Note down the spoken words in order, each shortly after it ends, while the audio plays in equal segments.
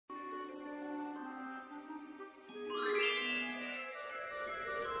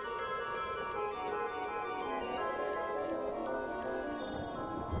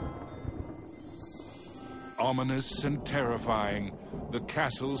Ominous and terrifying, the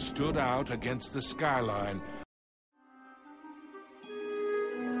castle stood out against the skyline.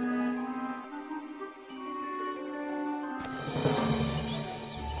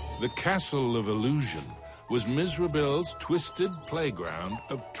 The Castle of Illusion was Mizrabel's twisted playground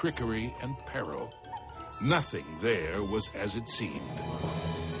of trickery and peril. Nothing there was as it seemed.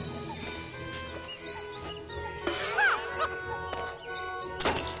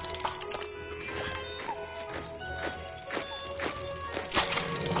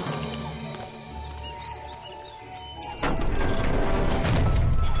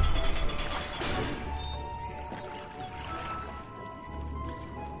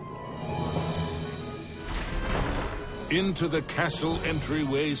 Into the castle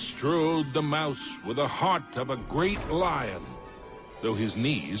entryway strode the mouse with the heart of a great lion, though his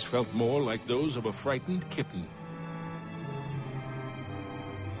knees felt more like those of a frightened kitten.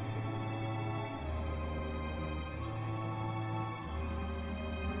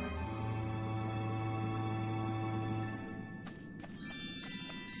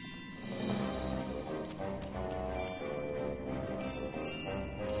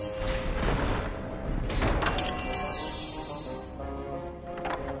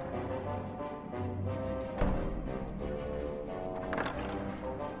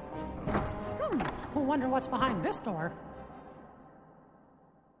 I wonder what's behind this door.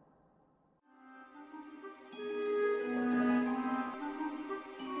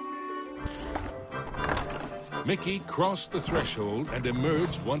 Mickey crossed the threshold and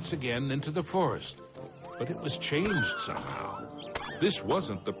emerged once again into the forest. But it was changed somehow. This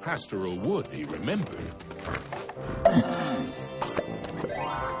wasn't the pastoral wood he remembered.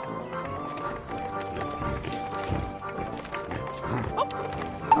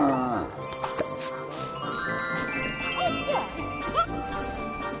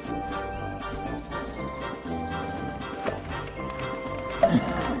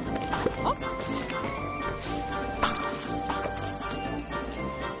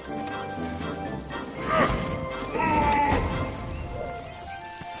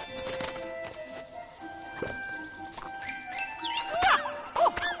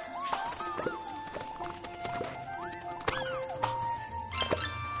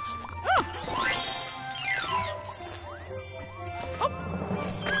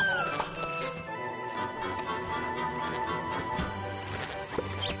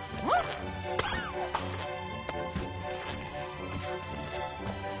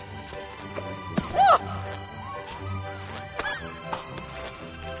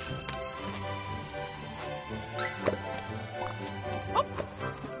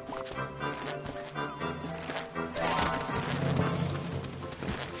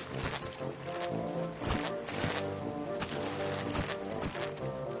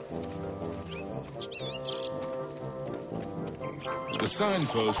 The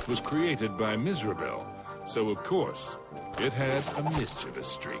signpost was created by Mizrabel, so of course, it had a mischievous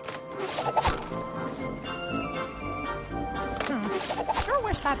streak. Sure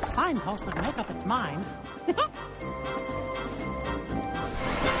wish that signpost would make up its mind.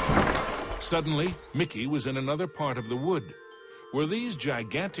 Suddenly, Mickey was in another part of the wood. Were these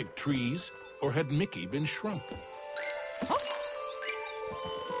gigantic trees, or had Mickey been shrunk?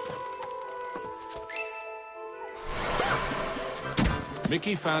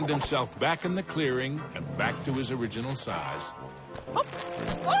 Mickey found himself back in the clearing and back to his original size.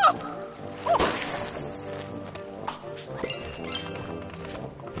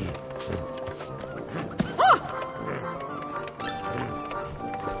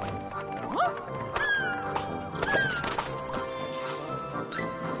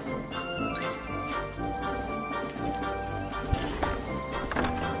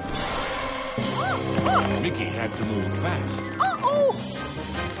 Mickey had to move fast. Uh-oh!